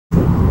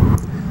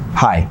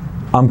Hi,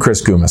 I'm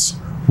Chris Gumas.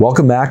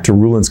 Welcome back to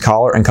Ruland's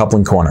Collar and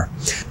Coupling Corner,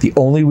 the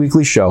only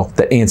weekly show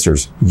that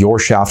answers your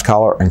shaft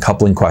collar and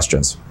coupling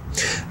questions.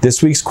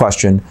 This week's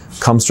question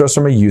comes to us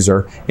from a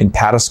user in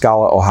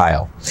Pataskala,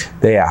 Ohio.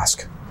 They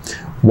ask,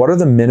 what are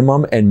the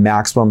minimum and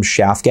maximum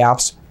shaft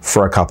gaps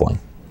for a coupling?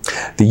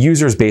 The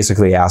user is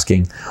basically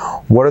asking,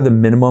 what are the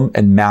minimum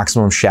and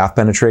maximum shaft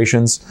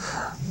penetrations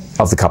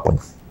of the coupling?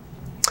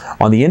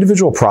 On the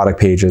individual product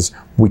pages,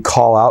 we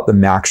call out the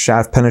max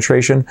shaft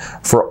penetration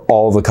for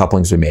all of the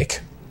couplings we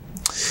make.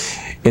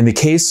 In the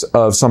case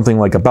of something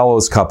like a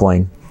bellows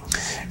coupling,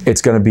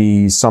 it's going to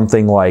be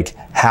something like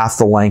half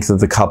the length of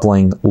the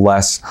coupling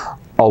less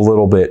a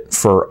little bit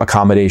for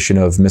accommodation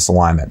of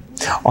misalignment.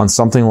 On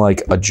something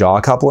like a jaw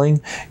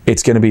coupling,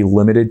 it's going to be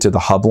limited to the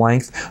hub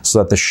length so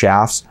that the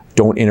shafts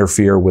don't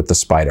interfere with the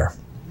spider.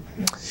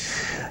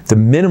 The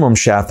minimum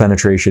shaft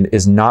penetration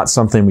is not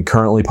something we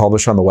currently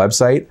publish on the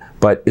website,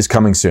 but is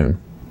coming soon.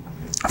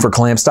 For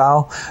clamp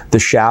style, the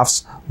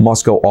shafts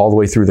must go all the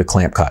way through the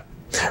clamp cut.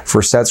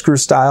 For set screw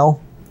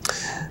style,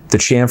 the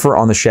chamfer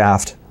on the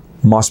shaft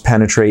must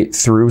penetrate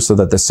through so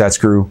that the set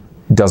screw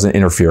doesn't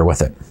interfere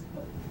with it.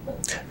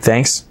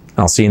 Thanks, and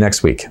I'll see you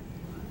next week.